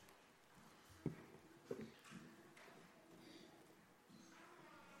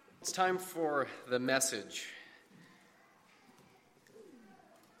it's time for the message.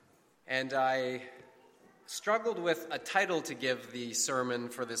 And I struggled with a title to give the sermon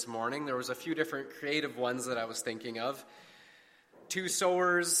for this morning. There was a few different creative ones that I was thinking of. 2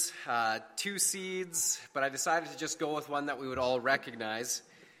 sowers, 2 seeds, but I decided to just go with one that we would all recognize.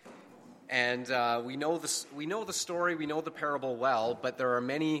 And we know the story, we know the parable well, but there are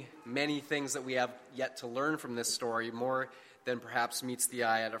many, many things that we have yet to learn from this story, more than perhaps meets the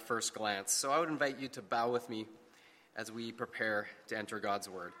eye at a first glance. So I would invite you to bow with me as we prepare to enter God's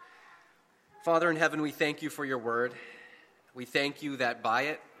Word. Father in heaven, we thank you for your Word. We thank you that by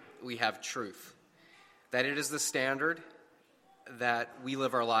it we have truth, that it is the standard that we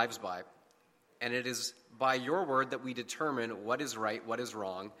live our lives by. And it is by your Word that we determine what is right, what is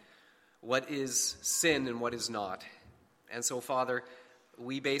wrong, what is sin and what is not. And so, Father,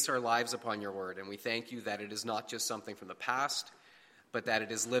 we base our lives upon your word, and we thank you that it is not just something from the past, but that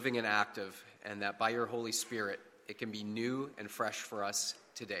it is living and active, and that by your Holy Spirit, it can be new and fresh for us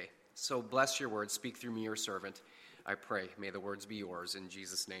today. So bless your word. Speak through me, your servant. I pray. May the words be yours. In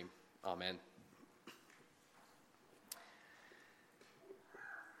Jesus' name, amen.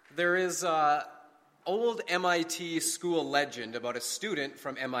 There is old MIT school legend about a student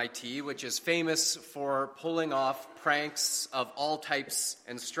from MIT, which is famous for pulling off pranks of all types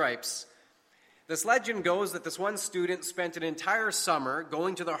and stripes. This legend goes that this one student spent an entire summer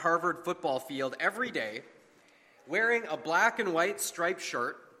going to the Harvard football field every day, wearing a black and white striped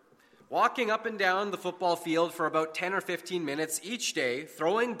shirt, walking up and down the football field for about 10 or 15 minutes each day,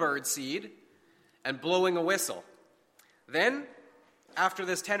 throwing birdseed and blowing a whistle. Then, after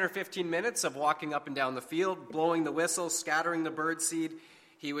this 10 or 15 minutes of walking up and down the field, blowing the whistle, scattering the birdseed,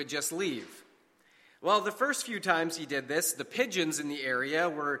 he would just leave. Well, the first few times he did this, the pigeons in the area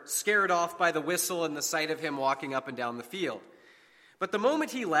were scared off by the whistle and the sight of him walking up and down the field. But the moment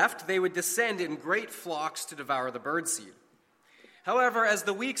he left, they would descend in great flocks to devour the birdseed. However, as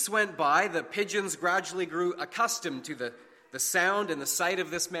the weeks went by, the pigeons gradually grew accustomed to the sound and the sight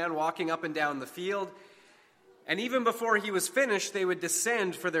of this man walking up and down the field. And even before he was finished, they would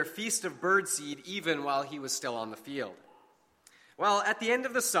descend for their feast of birdseed even while he was still on the field. Well, at the end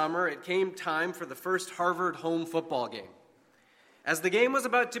of the summer, it came time for the first Harvard home football game. As the game was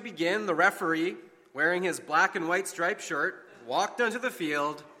about to begin, the referee, wearing his black and white striped shirt, walked onto the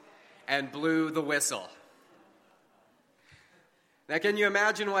field and blew the whistle. Now, can you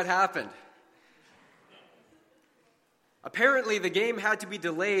imagine what happened? Apparently, the game had to be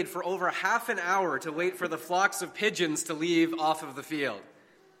delayed for over half an hour to wait for the flocks of pigeons to leave off of the field.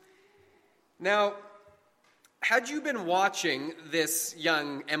 Now, had you been watching this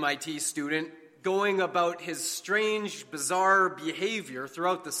young MIT student going about his strange, bizarre behavior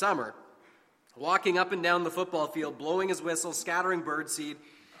throughout the summer, walking up and down the football field, blowing his whistle, scattering birdseed,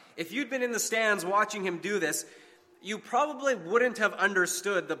 if you'd been in the stands watching him do this, you probably wouldn't have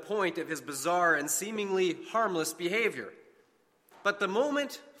understood the point of his bizarre and seemingly harmless behavior. But the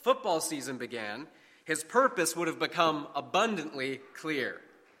moment football season began, his purpose would have become abundantly clear.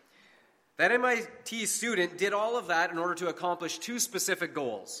 That MIT student did all of that in order to accomplish 2 specific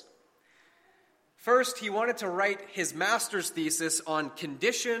goals. First, he wanted to write his master's thesis on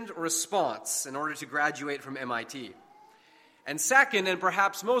conditioned response in order to graduate from MIT. And second, and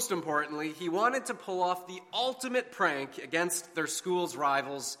perhaps most importantly, he wanted to pull off the ultimate prank against their school's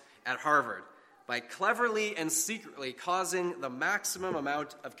rivals at Harvard by cleverly and secretly causing the maximum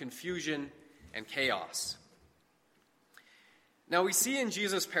amount of confusion and chaos. Now, we see in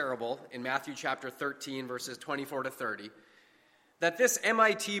Jesus' parable, in Matthew chapter 13, verses 24 to 30, that this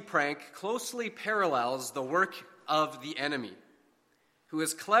MIT prank closely parallels the work of the enemy, who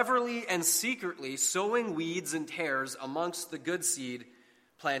is cleverly and secretly sowing weeds and tares amongst the good seed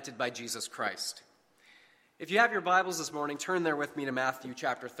planted by Jesus Christ. If you have your Bibles this morning, turn there with me to Matthew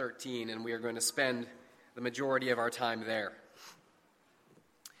chapter 13, and we are going to spend the majority of our time there.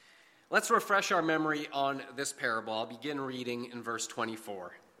 Let's refresh our memory on this parable. I'll begin reading in verse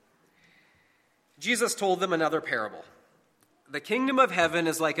 24. Jesus told them another parable. The kingdom of heaven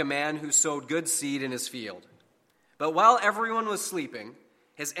is like a man who sowed good seed in his field. But while everyone was sleeping,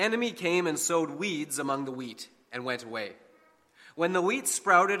 his enemy came and sowed weeds among the wheat and went away. When the wheat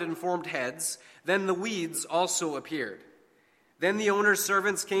sprouted and formed heads, then the weeds also appeared. Then the owner's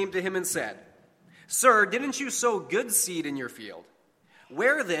servants came to him and said, "Sir, didn't you sow good seed in your field?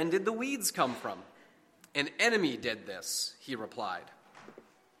 Where then did the weeds come from?" "An enemy did this," he replied.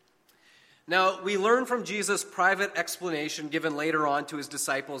 Now, we learn from Jesus' private explanation given later on to his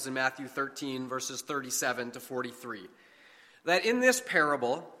disciples in Matthew 13, verses 37 to 43, that in this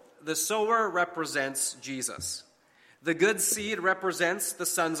parable, the sower represents Jesus. The good seed represents the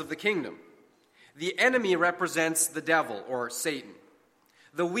sons of the kingdom. The enemy represents the devil, or Satan.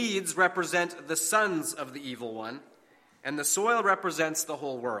 The weeds represent the sons of the evil one, and the soil represents the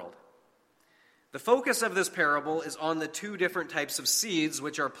whole world. The focus of this parable is on the two different types of seeds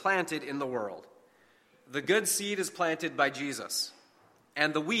which are planted in the world. The good seed is planted by Jesus,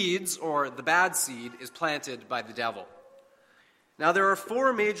 and the weeds, or the bad seed, is planted by the devil. Now, there are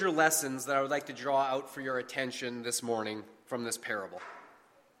four major lessons that I would like to draw out for your attention this morning from this parable.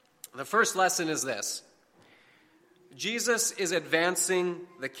 The first lesson is this: Jesus is advancing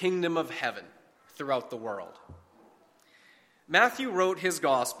the kingdom of heaven throughout the world. Matthew wrote his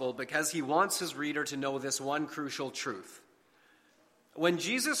gospel because he wants his reader to know this one crucial truth. When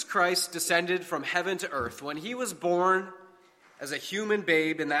Jesus Christ descended from heaven to earth, when he was born as a human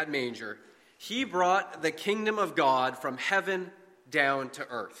babe in that manger, he brought the kingdom of God from heaven down to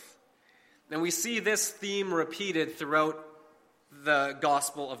earth. And we see this theme repeated throughout the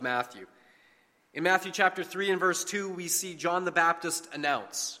Gospel of Matthew. In Matthew chapter 3 and verse 2, we see John the Baptist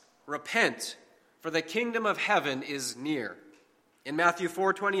announce, "Repent, for the kingdom of heaven is near." In Matthew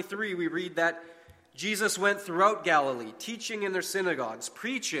 4:23, we read that Jesus went throughout Galilee, teaching in their synagogues,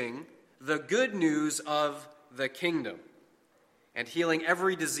 preaching the good news of the kingdom, and healing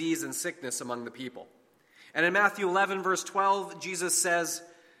every disease and sickness among the people. And in Matthew 11, verse 12, Jesus says,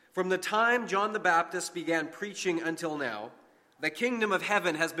 "From the time John the Baptist began preaching until now, the kingdom of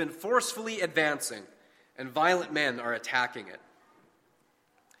heaven has been forcefully advancing, and violent men are attacking it."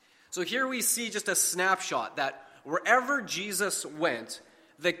 So here we see just a snapshot that wherever Jesus went,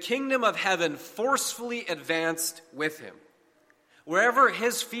 the kingdom of heaven forcefully advanced with him. Wherever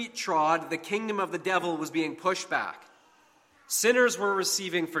his feet trod, the kingdom of the devil was being pushed back. Sinners were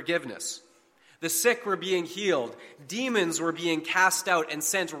receiving forgiveness. The sick were being healed. Demons were being cast out and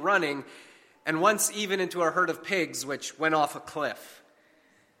sent running, and once even into a herd of pigs, which went off a cliff.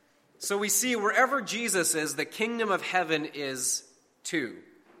 So we see wherever Jesus is, the kingdom of heaven is too.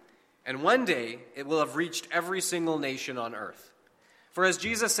 And one day, it will have reached every single nation on earth. For as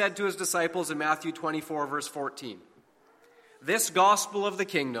Jesus said to his disciples in Matthew 24, verse 14, "This gospel of the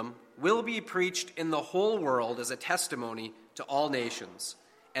kingdom will be preached in the whole world as a testimony to all nations,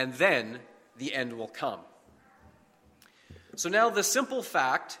 and then the end will come." So now the simple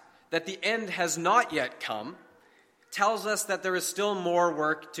fact that the end has not yet come tells us that there is still more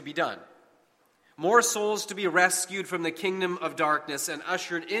work to be done. More souls to be rescued from the kingdom of darkness and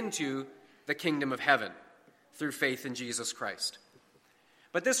ushered into the kingdom of heaven through faith in Jesus Christ.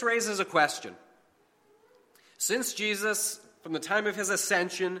 But this raises a question. Since Jesus, from the time of his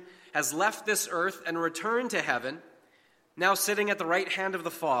ascension, has left this earth and returned to heaven, now sitting at the right hand of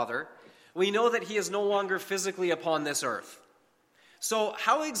the Father, we know that he is no longer physically upon this earth. So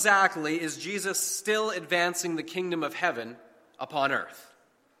how exactly is Jesus still advancing the kingdom of heaven upon earth?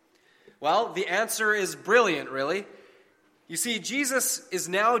 Well, the answer is brilliant, really. You see, Jesus is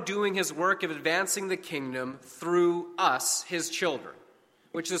now doing his work of advancing the kingdom through us, his children,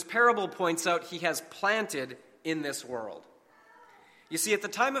 which this parable points out he has planted in this world. You see, at the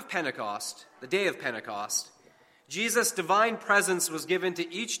time of Pentecost, the day of Pentecost, Jesus' divine presence was given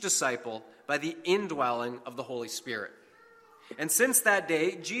to each disciple by the indwelling of the Holy Spirit. And since that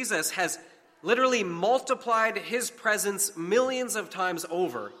day, Jesus has literally multiplied his presence millions of times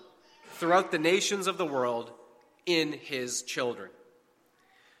over throughout the nations of the world in his children.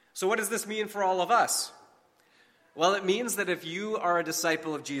 So what does this mean for all of us? Well, it means that if you are a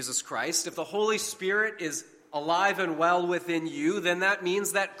disciple of Jesus Christ, if the Holy Spirit is alive and well within you, then that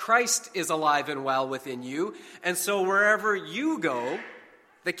means that Christ is alive and well within you. And so wherever you go,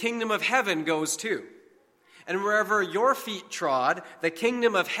 the kingdom of heaven goes too. And wherever your feet trod, the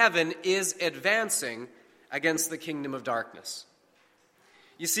kingdom of heaven is advancing against the kingdom of darkness.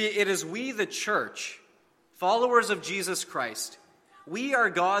 You see, it is we, the church, followers of Jesus Christ, we are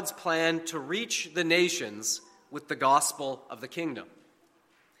God's plan to reach the nations with the gospel of the kingdom.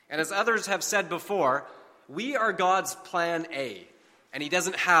 And as others have said before, we are God's plan A, and he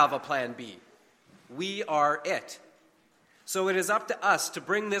doesn't have a plan B. We are it. So it is up to us to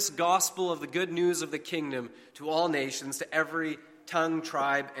bring this gospel of the good news of the kingdom to all nations, to every tongue,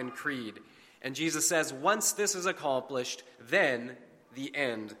 tribe, and creed. And Jesus says, once this is accomplished, then the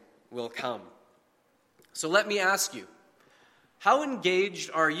end will come. So let me ask you, how engaged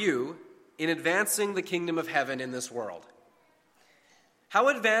are you in advancing the kingdom of heaven in this world? How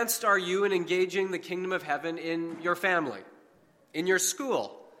advanced are you in engaging the kingdom of heaven in your family, in your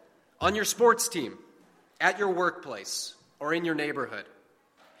school, on your sports team, at your workplace, or in your neighborhood?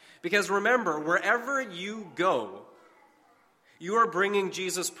 Because remember, wherever you go, you are bringing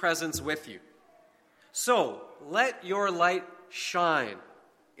Jesus' presence with you. So let your light shine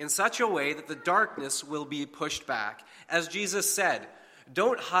in such a way that the darkness will be pushed back. As Jesus said,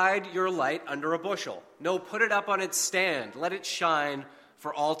 don't hide your light under a bushel. No, put it up on its stand. Let it shine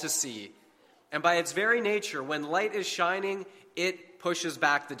for all to see. And by its very nature, when light is shining, it pushes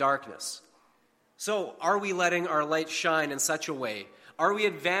back the darkness. So are we letting our light shine in such a way? Are we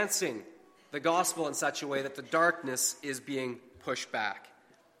advancing the gospel in such a way that the darkness is being pushed back?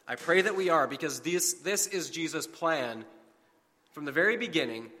 I pray that we are, because this is Jesus' plan from the very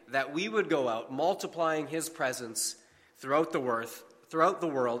beginning, that we would go out multiplying his presence throughout the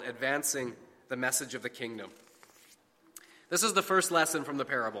world, advancing the message of the kingdom. This is the first lesson from the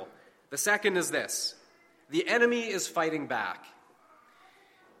parable. The second is this: the enemy is fighting back.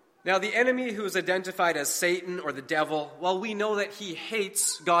 Now, the enemy, who is identified as Satan or the devil, well, we know that he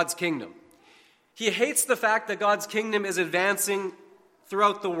hates God's kingdom. He hates the fact that God's kingdom is advancing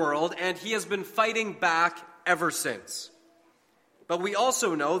throughout the world, and he has been fighting back ever since. But we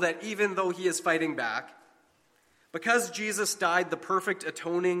also know that even though he is fighting back, because Jesus died the perfect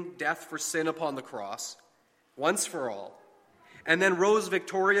atoning death for sin upon the cross, once for all, and then rose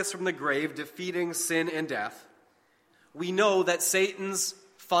victorious from the grave, defeating sin and death, we know that Satan's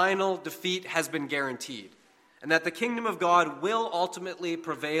final defeat has been guaranteed, and that the kingdom of God will ultimately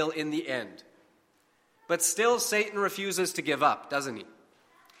prevail in the end. But still, Satan refuses to give up, doesn't he?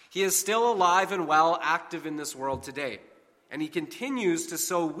 He is still alive and well, active in this world today, and he continues to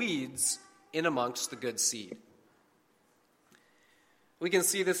sow weeds in amongst the good seed. We can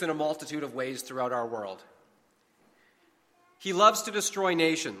see this in a multitude of ways throughout our world. He loves to destroy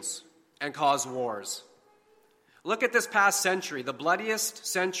nations and cause wars. Look at this past century, the bloodiest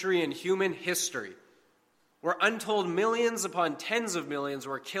century in human history, where untold millions upon tens of millions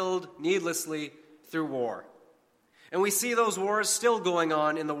were killed needlessly through war. And we see those wars still going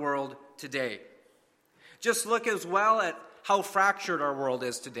on in the world today. Just look as well at how fractured our world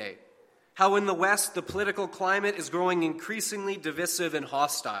is today. How in the West, the political climate is growing increasingly divisive and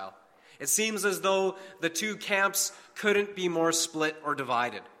hostile. It seems as though the two camps couldn't be more split or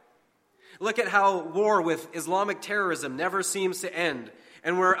divided. Look at how war with Islamic terrorism never seems to end,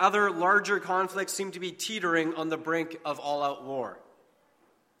 and where other larger conflicts seem to be teetering on the brink of all-out war.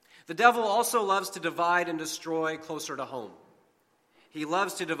 The devil also loves to divide and destroy closer to home. He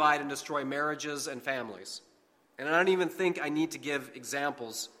loves to divide and destroy marriages and families. And I don't even think I need to give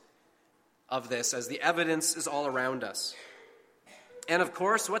examples of this, as the evidence is all around us. And of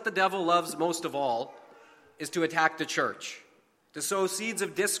course, what the devil loves most of all is to attack the church, to sow seeds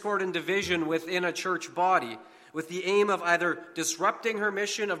of discord and division within a church body, with the aim of either disrupting her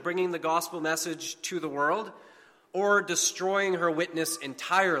mission of bringing the gospel message to the world, or destroying her witness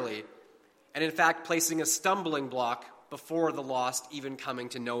entirely, and in fact placing a stumbling block before the lost even coming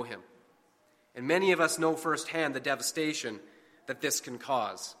to know him. And many of us know firsthand the devastation that this can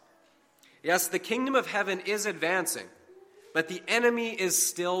cause. Yes, the kingdom of heaven is advancing, but the enemy is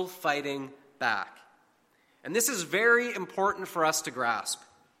still fighting back. And this is very important for us to grasp.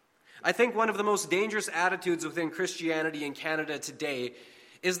 I think one of the most dangerous attitudes within Christianity in Canada today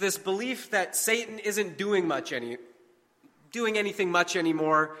is this belief that Satan isn't doing anything much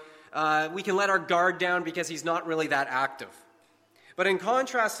anymore. We can let our guard down because he's not really that active. But in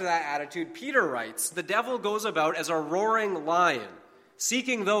contrast to that attitude, Peter writes, the devil goes about as a roaring lion,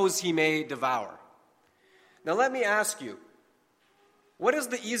 seeking those he may devour. Now let me ask you, what is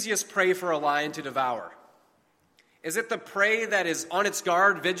the easiest prey for a lion to devour? Is it the prey that is on its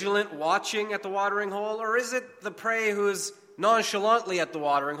guard, vigilant, watching at the watering hole? Or is it the prey who is nonchalantly at the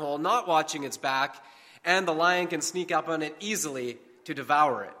watering hole, not watching its back, and the lion can sneak up on it easily to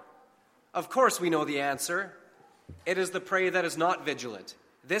devour it? Of course we know the answer. It is the prey that is not vigilant.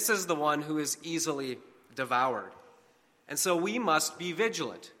 This is the one who is easily devoured. And so we must be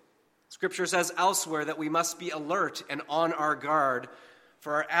vigilant. Scripture says elsewhere that we must be alert and on our guard,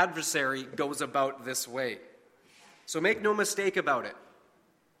 for our adversary goes about this way. So make no mistake about it.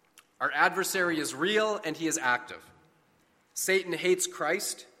 Our adversary is real and he is active. Satan hates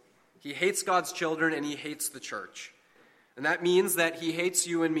Christ, he hates God's children, and he hates the church. And that means that he hates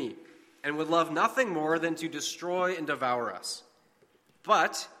you and me, and would love nothing more than to destroy and devour us.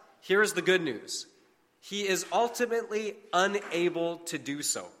 But here's the good news. He is ultimately unable to do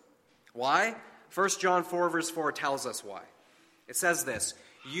so. Why? 1 John 4 verse 4 tells us why. It says this: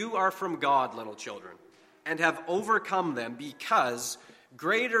 "You are from God, little children, and have overcome them, because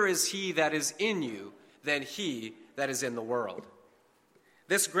greater is he that is in you than he that is in the world."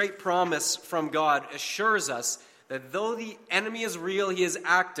 This great promise from God assures us that though the enemy is real, he is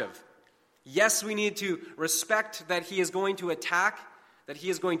active. Yes, we need to respect that he is going to attack, that he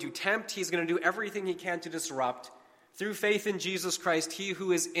is going to tempt, he's going to do everything he can to disrupt. Through faith in Jesus Christ, he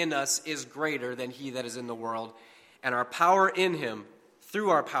who is in us is greater than he that is in the world. And our power in him,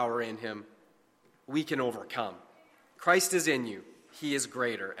 through our power in him, we can overcome. Christ is in you, he is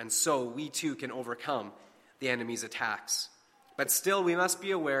greater, and so we too can overcome the enemy's attacks. But still, we must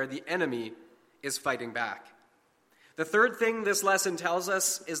be aware the enemy is fighting back. The third thing this lesson tells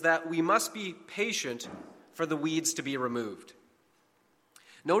us is that we must be patient for the weeds to be removed.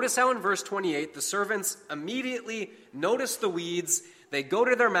 Notice how in verse 28, the servants immediately notice the weeds. They go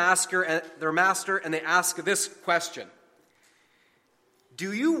to their master and they ask this question: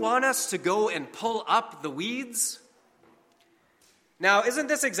 "Do you want us to go and pull up the weeds?" Now, isn't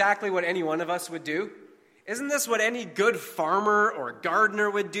this exactly what any one of us would do? Isn't this what any good farmer or gardener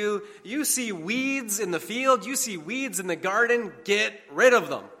would do? You see weeds in the field, you see weeds in the garden, get rid of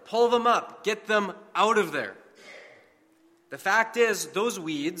them. Pull them up, get them out of there. The fact is, those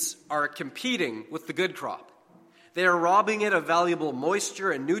weeds are competing with the good crop. They are robbing it of valuable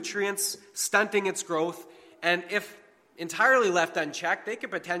moisture and nutrients, stunting its growth, and if entirely left unchecked, they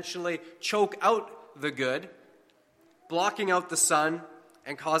could potentially choke out the good, blocking out the sun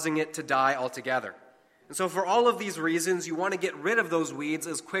and causing it to die altogether. And so for all of these reasons, you want to get rid of those weeds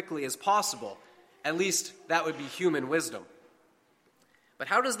as quickly as possible. At least that would be human wisdom. But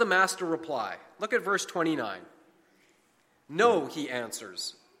how does the master reply? Look at verse 29. "No," he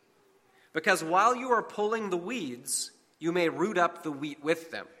answers, "because while you are pulling the weeds, you may root up the wheat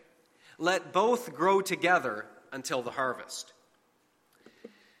with them. Let both grow together until the harvest."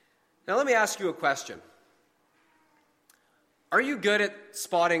 Now let me ask you a question. Are you good at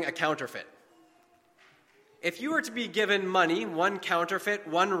spotting a counterfeit? If you were to be given money, one counterfeit,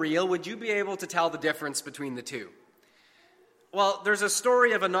 one real, would you be able to tell the difference between the two? Well, there's a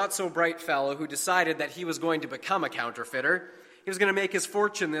story of a not-so-bright fellow who decided that he was going to become a counterfeiter. He was going to make his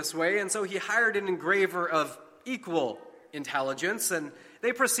fortune this way, and so he hired an engraver of equal intelligence, and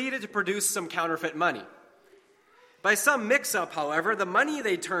they proceeded to produce some counterfeit money. By some mix-up, however, the money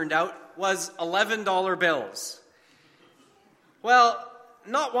they turned out was $11 bills. Well,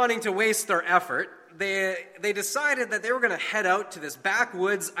 not wanting to waste their effort, they decided that they were going to head out to this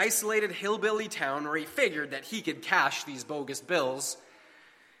backwoods, isolated hillbilly town where he figured that he could cash these bogus bills.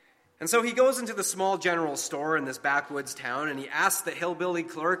 And so he goes into the small general store in this backwoods town and he asks the hillbilly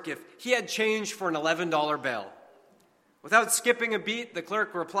clerk if he had change for an $11 bill. Without skipping a beat, the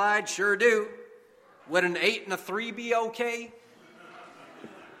clerk replied, "Sure do. Would an 8 and a 3 be okay?"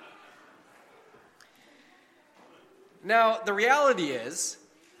 Now, the reality is,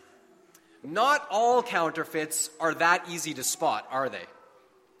 not all counterfeits are that easy to spot, are they?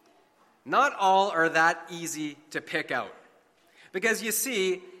 Not all are that easy to pick out. Because you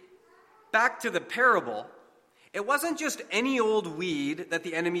see, back to the parable, it wasn't just any old weed that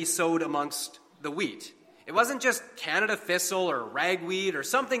the enemy sowed amongst the wheat. It wasn't just Canada thistle or ragweed or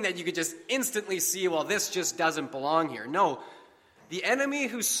something that you could just instantly see, well, this just doesn't belong here. No, the enemy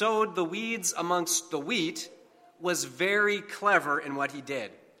who sowed the weeds amongst the wheat was very clever in what he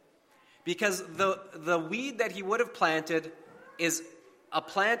did. Because the weed that he would have planted is a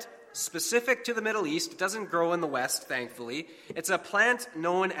plant specific to the Middle East. It doesn't grow in the West, thankfully. It's a plant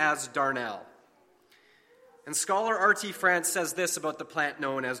known as darnel. And scholar R.T. France says this about the plant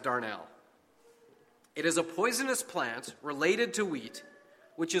known as darnel. "It is a poisonous plant related to wheat,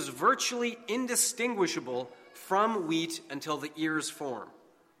 which is virtually indistinguishable from wheat until the ears form.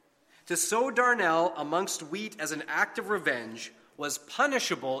 To sow darnel amongst wheat as an act of revenge was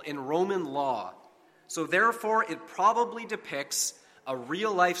punishable in Roman law, so therefore it probably depicts a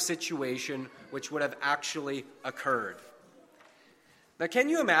real-life situation which would have actually occurred." Now, can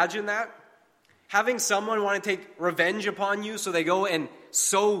you imagine that? Having someone want to take revenge upon you, so they go and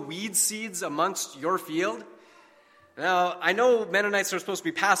sow weed seeds amongst your field? Now, I know Mennonites are supposed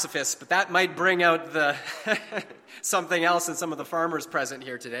to be pacifists, but that might bring out the something else in some of the farmers present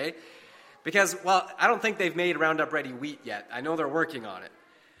here today. Because, well, I don't think they've made Roundup Ready wheat yet. I know they're working on it.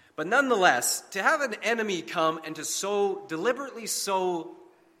 But nonetheless, to have an enemy come and to deliberately sow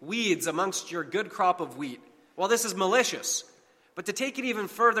weeds amongst your good crop of wheat, well, this is malicious. But to take it even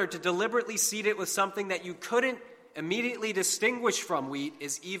further, to deliberately seed it with something that you couldn't immediately distinguish from wheat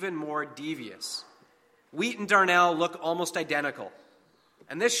is even more devious. Wheat and darnel look almost identical.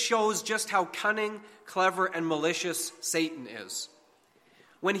 And this shows just how cunning, clever, and malicious Satan is.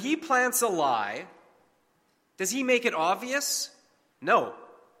 When he plants a lie, does he make it obvious? No.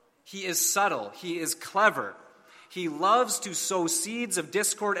 He is subtle. He is clever. He loves to sow seeds of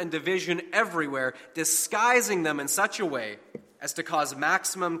discord and division everywhere, disguising them in such a way as to cause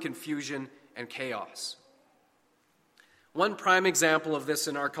maximum confusion and chaos. One prime example of this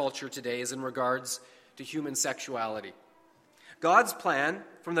in our culture today is in regards to human sexuality. God's plan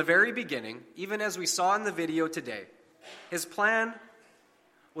from the very beginning, even as we saw in the video today, his plan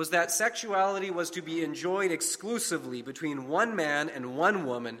was that sexuality was to be enjoyed exclusively between one man and one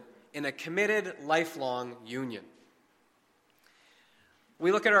woman in a committed, lifelong union.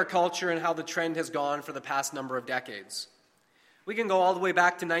 We look at our culture and how the trend has gone for the past number of decades. We can go all the way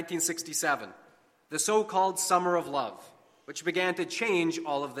back to 1967, the so-called Summer of Love, which began to change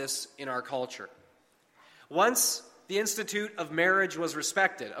all of this in our culture. Once the institute of marriage was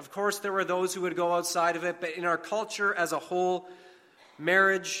respected, of course there were those who would go outside of it, but in our culture as a whole,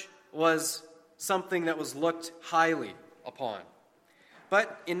 marriage was something that was looked highly upon. But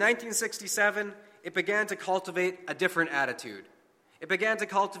in 1967, it began to cultivate a different attitude. It began to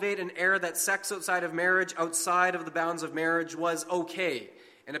cultivate an air that sex outside of marriage, outside of the bounds of marriage, was okay,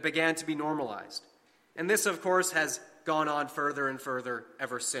 and it began to be normalized. And this, of course, has gone on further and further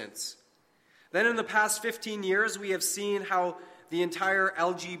ever since. Then in the past 15 years, we have seen how the entire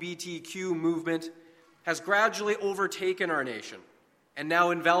LGBTQ movement has gradually overtaken our nation and now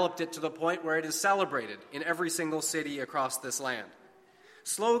enveloped it to the point where it is celebrated in every single city across this land.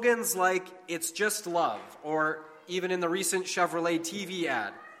 Slogans like, "It's just love," or even in the recent Chevrolet TV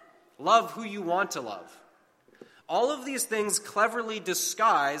ad, "Love who you want to love." All of these things cleverly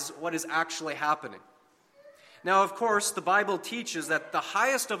disguise what is actually happening. Now, of course, the Bible teaches that the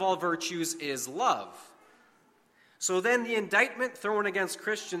highest of all virtues is love. So then the indictment thrown against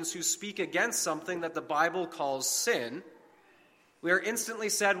Christians who speak against something that the Bible calls sin, we are instantly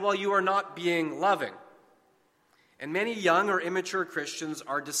said, well, you are not being loving. And many young or immature Christians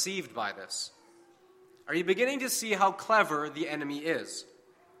are deceived by this. Are you beginning to see how clever the enemy is?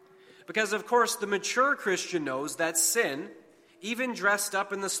 Because, of course, the mature Christian knows that sin, even dressed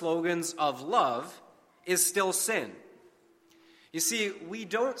up in the slogans of love, is still sin. You see, we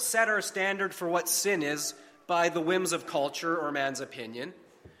don't set our standard for what sin is by the whims of culture or man's opinion.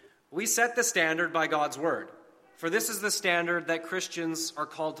 We set the standard by God's word. For this is the standard that Christians are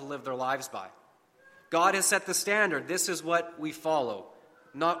called to live their lives by. God has set the standard. This is what we follow,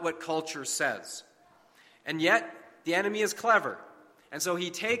 not what culture says. And yet, the enemy is clever. And so he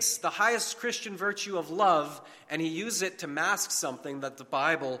takes the highest Christian virtue of love and he uses it to mask something that the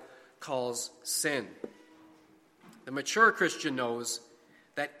Bible calls sin. The mature Christian knows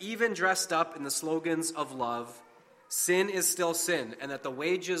that even dressed up in the slogans of love, sin is still sin, and that the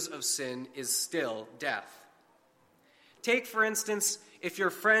wages of sin is still death. Take, for instance, if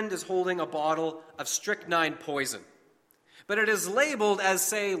your friend is holding a bottle of strychnine poison, but it is labeled as,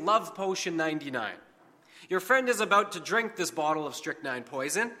 say, Love Potion 99. Your friend is about to drink this bottle of strychnine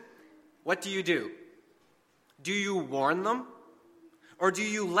poison. What do? Do you warn them? Or do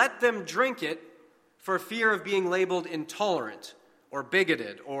you let them drink it for fear of being labeled intolerant or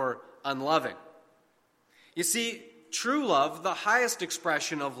bigoted or unloving? You see, true love, the highest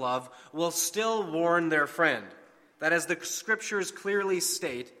expression of love, will still warn their friend that, as the scriptures clearly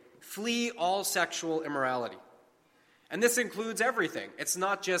state, flee all sexual immorality. And this includes everything. It's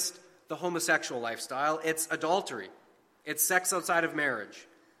not just the homosexual lifestyle, it's adultery, it's sex outside of marriage,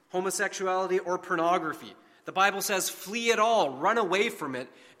 homosexuality or pornography. The Bible says, flee it all, run away from it,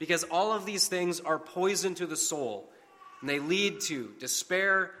 because all of these things are poison to the soul, and they lead to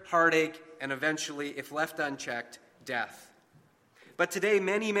despair, heartache, and eventually, if left unchecked, death. But today,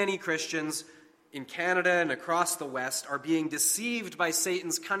 many, many Christians in Canada and across the West are being deceived by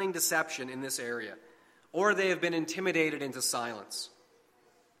Satan's cunning deception in this area, or they have been intimidated into silence.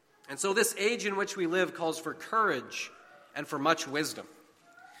 And so this age in which we live calls for courage and for much wisdom.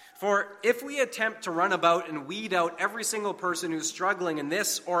 For if we attempt to run about and weed out every single person who's struggling in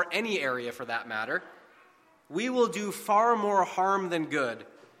this or any area for that matter, we will do far more harm than good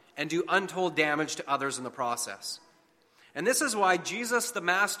and do untold damage to others in the process. And this is why Jesus, the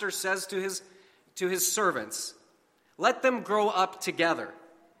Master, says to his servants, "Let them grow up together,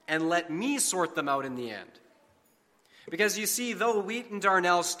 and let me sort them out in the end." Because you see, though wheat and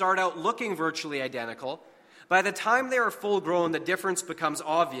darnel start out looking virtually identical, by the time they are full grown, the difference becomes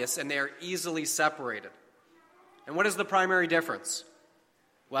obvious and they are easily separated. And what is the primary difference?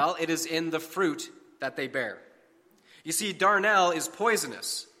 Well, it is in the fruit that they bear. You see, darnel is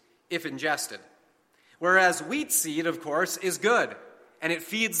poisonous if ingested, whereas wheat seed, of course, is good and it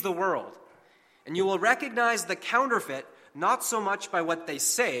feeds the world. And you will recognize the counterfeit not so much by what they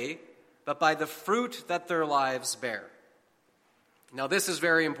say, but by the fruit that their lives bear. Now, this is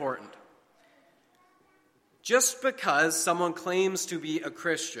very important. Just because someone claims to be a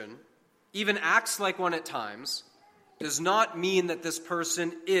Christian, even acts like one at times, does not mean that this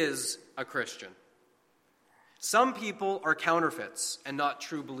person is a Christian. Some people are counterfeits and not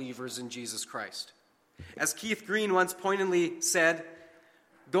true believers in Jesus Christ. As Keith Green once pointedly said,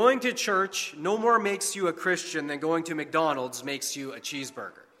 going to church no more makes you a Christian than going to McDonald's makes you a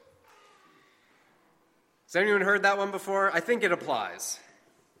cheeseburger. Has anyone heard that one before? I think it applies.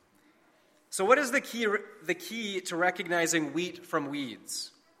 So what is the key to recognizing wheat from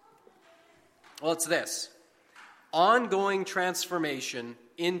weeds? Well, it's this: ongoing transformation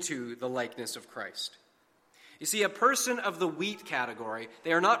into the likeness of Christ. You see, a person of the wheat category,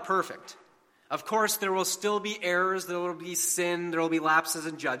 they are not perfect. Of course, there will still be errors, there will be sin, there will be lapses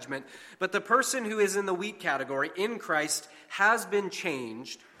in judgment. But the person who is in the wheat category, in Christ, has been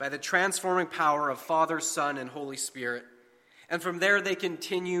changed by the transforming power of Father, Son, and Holy Spirit. And from there, they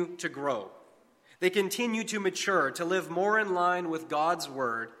continue to grow. They continue to mature, to live more in line with God's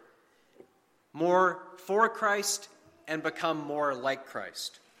Word, more for Christ, and become more like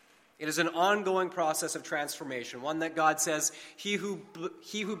Christ. It is an ongoing process of transformation, one that God says, he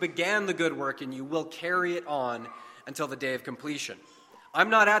who began the good work in you will carry it on until the day of completion. I'm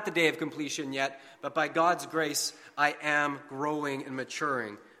not at the day of completion yet, but by God's grace, I am growing and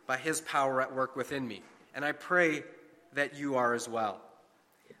maturing by his power at work within me. And I pray that you are as well.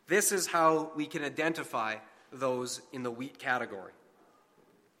 This is how we can identify those in the wheat category.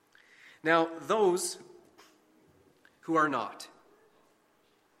 Now, those who are not.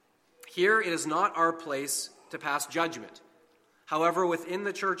 Here, it is not our place to pass judgment. However, within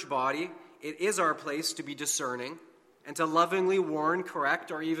the church body, it is our place to be discerning and to lovingly warn,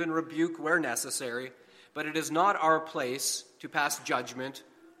 correct, or even rebuke where necessary, but it is not our place to pass judgment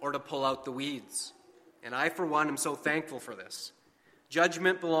or to pull out the weeds. And I, for one, am so thankful for this.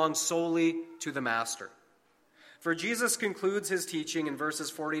 Judgment belongs solely to the Master. For Jesus concludes his teaching in verses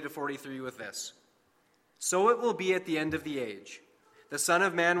 40 to 43 with this: "So it will be at the end of the age. The Son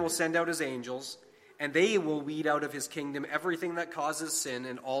of Man will send out his angels, and they will weed out of his kingdom everything that causes sin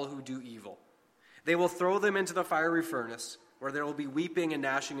and all who do evil. They will throw them into the fiery furnace, where there will be weeping and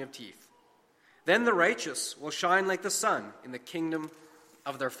gnashing of teeth. Then the righteous will shine like the sun in the kingdom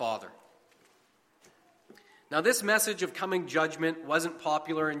of their Father." Now, this message of coming judgment wasn't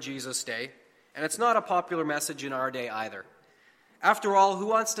popular in Jesus' day, and it's not a popular message in our day either. After all, who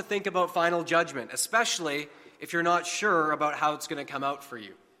wants to think about final judgment, especially if you're not sure about how it's going to come out for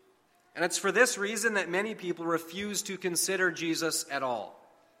you? And it's for this reason that many people refuse to consider Jesus at all,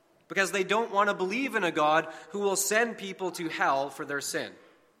 because they don't want to believe in a God who will send people to hell for their sin.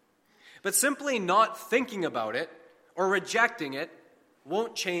 But simply not thinking about it or rejecting it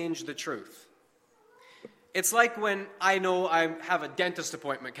won't change the truth. It's like when I know I have a dentist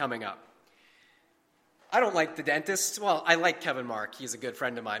appointment coming up. I don't like the dentist. Well, I like Kevin Mark. He's a good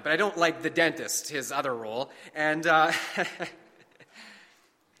friend of mine. But I don't like the dentist, his other role. And I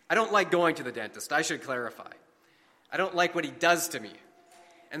don't like going to the dentist. I should clarify. I don't like what he does to me.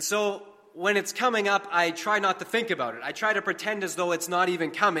 And so when it's coming up, I try not to think about it. I try to pretend as though it's not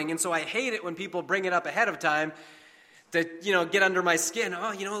even coming. And so I hate it when people bring it up ahead of time to, get under my skin.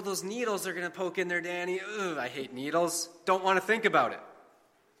 Oh, those needles are going to poke in there, Danny. Ugh, I hate needles. Don't want to think about it.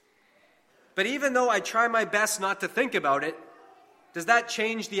 But even though I try my best not to think about it, does that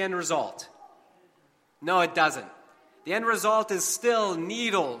change the end result? No, it doesn't. The end result is still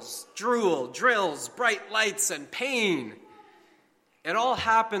needles, drool, drills, bright lights, and pain. It all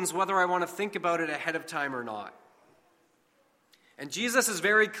happens whether I want to think about it ahead of time or not. And Jesus is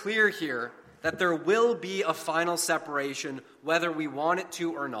very clear here that there will be a final separation whether we want it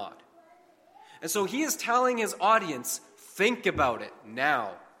to or not. And so he is telling his audience, think about it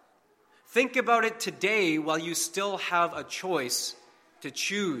now. Think about it today while you still have a choice to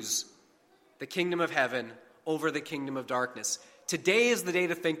choose the kingdom of heaven over the kingdom of darkness. Today is the day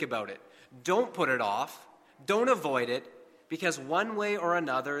to think about it. Don't put it off. Don't avoid it, because one way or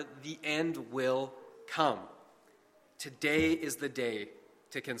another, the end will come. Today is the day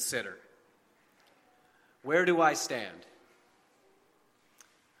to consider. Where do I stand?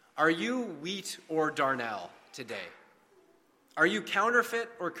 Are you wheat or darnel today? Are you counterfeit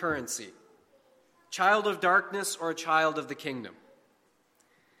or currency? Child of darkness or a child of the kingdom?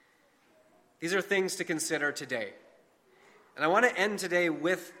 These are things to consider today. And I want to end today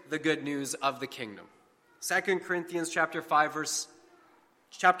with the good news of the kingdom. 2 Corinthians chapter 5 verse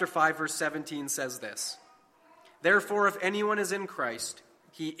 17 says this: "Therefore, if anyone is in Christ,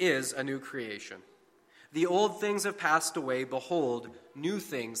 he is a new creation. The old things have passed away. Behold, new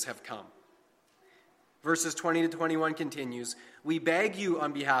things have come." Verses 20 to 21 continues, "We beg you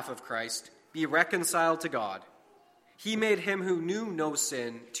on behalf of Christ, be reconciled to God. He made him who knew no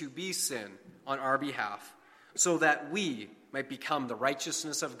sin to be sin on our behalf, so that we might become the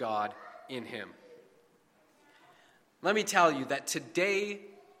righteousness of God in him." Let me tell you that today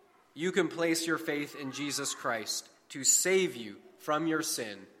you can place your faith in Jesus Christ to save you from your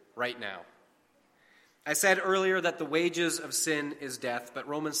sin right now. I said earlier that the wages of sin is death, but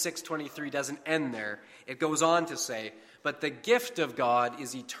Romans 6:23 doesn't end there. It goes on to say, but the gift of God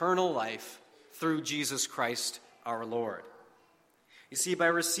is eternal life through Jesus Christ our Lord. You see, by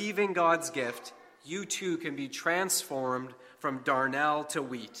receiving God's gift, you too can be transformed from darnel to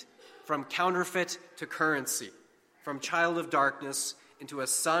wheat, from counterfeit to currency, from child of darkness into a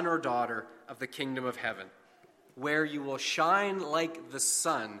son or daughter of the kingdom of heaven, where you will shine like the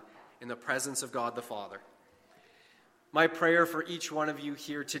sun in the presence of God the Father. My prayer for each one of you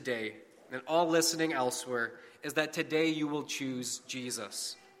here today, and all listening elsewhere, is that today you will choose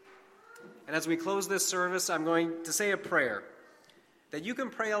Jesus. And as we close this service, I'm going to say a prayer that you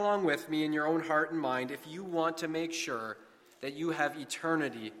can pray along with me in your own heart and mind if you want to make sure that you have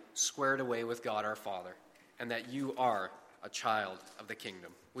eternity squared away with God our Father, and that you are a child of the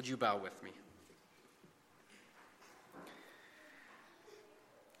kingdom. Would you bow with me?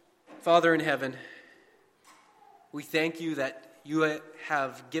 Father in heaven, we thank you that you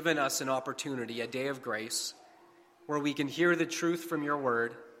have given us an opportunity, a day of grace, where we can hear the truth from your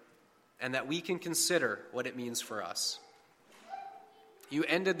word and that we can consider what it means for us. You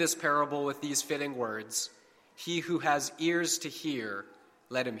ended this parable with these fitting words, "He who has ears to hear,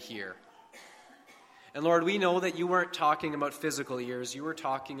 let him hear." And Lord, we know that you weren't talking about physical ears, you were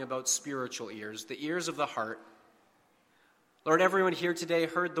talking about spiritual ears, the ears of the heart. Lord, everyone here today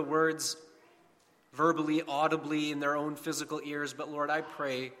heard the words verbally, audibly in their own physical ears, but Lord, I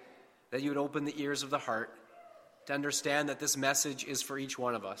pray that you would open the ears of the heart to understand that this message is for each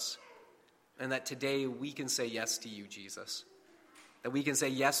one of us, and that today we can say yes to you, Jesus, that we can say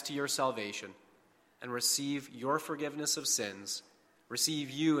yes to your salvation and receive your forgiveness of sins,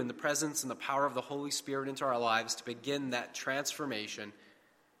 receive you in the presence and the power of the Holy Spirit into our lives to begin that transformation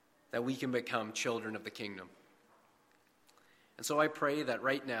that we can become children of the kingdom. And so I pray that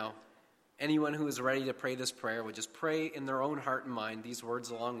right now, anyone who is ready to pray this prayer would just pray in their own heart and mind these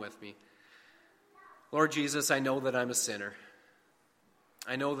words along with me. Lord Jesus, I know that I'm a sinner.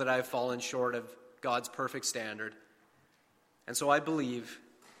 I know that I've fallen short of God's perfect standard. And so I believe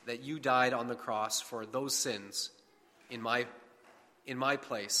that you died on the cross for those sins in my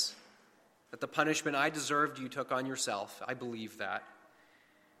place, that the punishment I deserved you took on yourself. I believe that.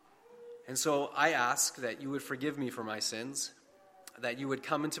 And so I ask that you would forgive me for my sins, that you would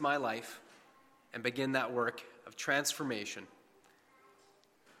come into my life and begin that work of transformation.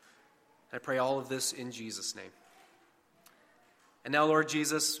 I pray all of this in Jesus' name. And now, Lord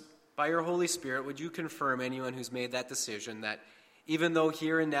Jesus, by your Holy Spirit, would you confirm anyone who's made that decision that even though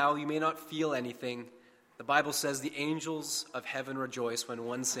here and now you may not feel anything, the Bible says the angels of heaven rejoice when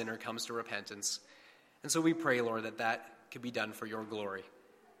one sinner comes to repentance. And so we pray, Lord, that that could be done for your glory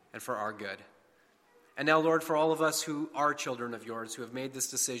and for our good. And now, Lord, for all of us who are children of yours, who have made this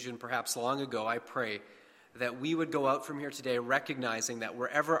decision perhaps long ago, I pray that we would go out from here today recognizing that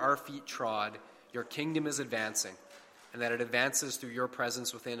wherever our feet trod, your kingdom is advancing, and that it advances through your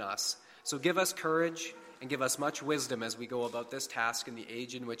presence within us. So give us courage and give us much wisdom as we go about this task in the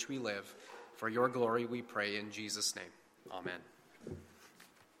age in which we live. For your glory we pray in Jesus' name. Amen.